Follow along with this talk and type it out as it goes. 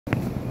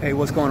Hey,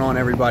 what's going on,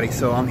 everybody?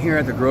 So I'm here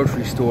at the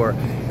grocery store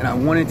and I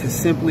wanted to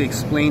simply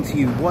explain to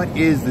you what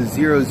is the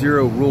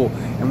 0-0 rule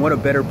and what a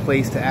better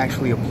place to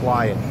actually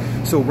apply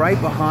it. So right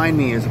behind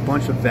me is a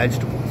bunch of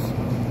vegetables,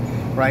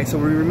 right? So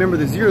we remember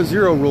the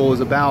 0-0 rule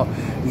is about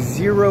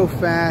 0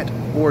 fat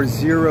or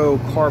 0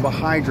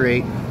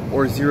 carbohydrate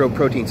or 0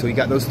 protein. So you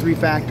got those three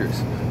factors.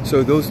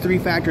 So those three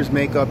factors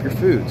make up your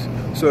foods.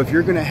 So if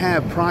you're gonna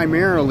have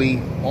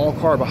primarily all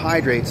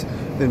carbohydrates,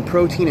 then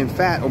protein and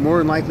fat are more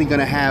than likely going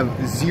to have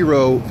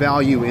 0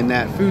 value in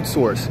that food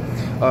source,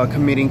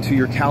 committing to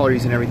your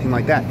calories and everything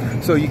like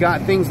that. So you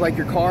got things like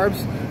your carbs,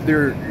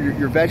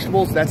 your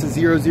vegetables, that's a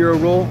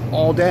 0-0 rule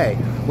all day.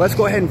 Let's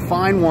go ahead and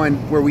find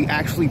one where we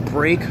actually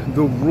break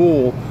the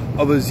rule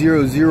of a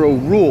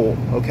 0-0 rule,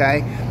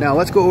 okay? Now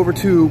let's go over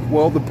to,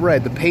 well, the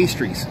bread, the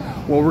pastries.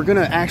 Well, we're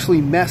gonna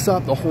actually mess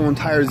up the whole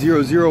entire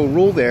 0-0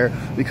 rule there,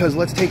 because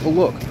let's take a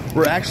look.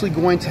 We're actually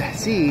going to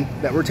see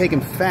that we're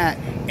taking fat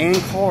and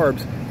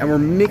carbs and we're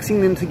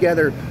mixing them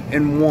together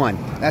in one.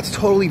 That's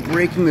totally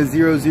breaking the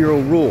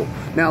 0-0 rule.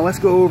 Now let's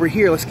go over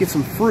here, let's get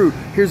some fruit.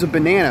 Here's a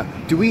banana.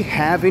 Do we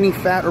have any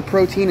fat or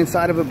protein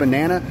inside of a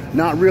banana?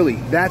 Not really.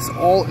 That's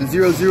all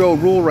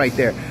 0-0 rule right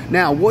there.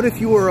 Now, what if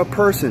you were a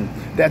person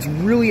that's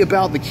really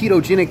about the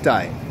ketogenic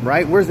diet,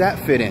 right? Where's that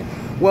fit in?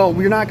 Well,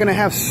 we're not gonna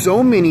have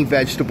so many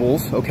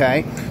vegetables,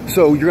 okay?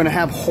 So you're gonna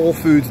have whole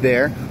foods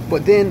there,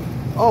 but then,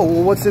 oh,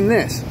 well, what's in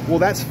this? Well,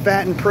 that's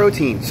fat and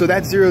protein, so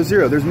that's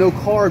 0-0. There's no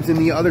carbs in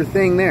the other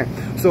thing there.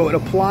 So it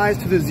applies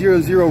to the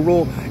 0-0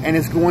 rule, and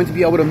it's going to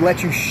be able to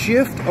let you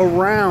shift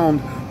around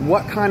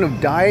what kind of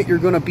diet you're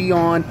gonna be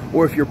on,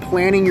 or if you're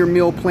planning your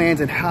meal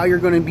plans and how you're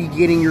gonna be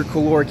getting your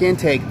caloric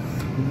intake,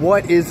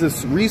 what is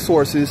the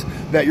resources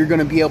that you're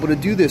gonna be able to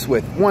do this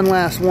with. One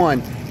last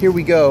one, here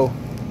we go.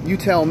 You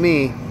tell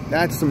me.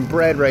 That's some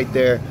bread right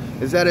there.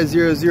 Is that a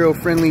 0-0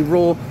 friendly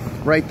rule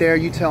right there?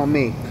 You tell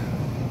me.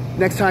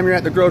 Next time you're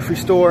at the grocery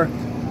store,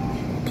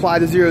 apply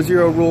the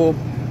 0-0 rule,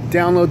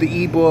 download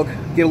the ebook,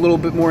 get a little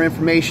bit more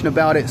information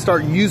about it,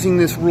 start using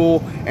this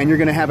rule, and you're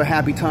gonna have a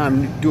happy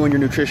time doing your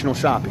nutritional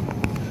shopping.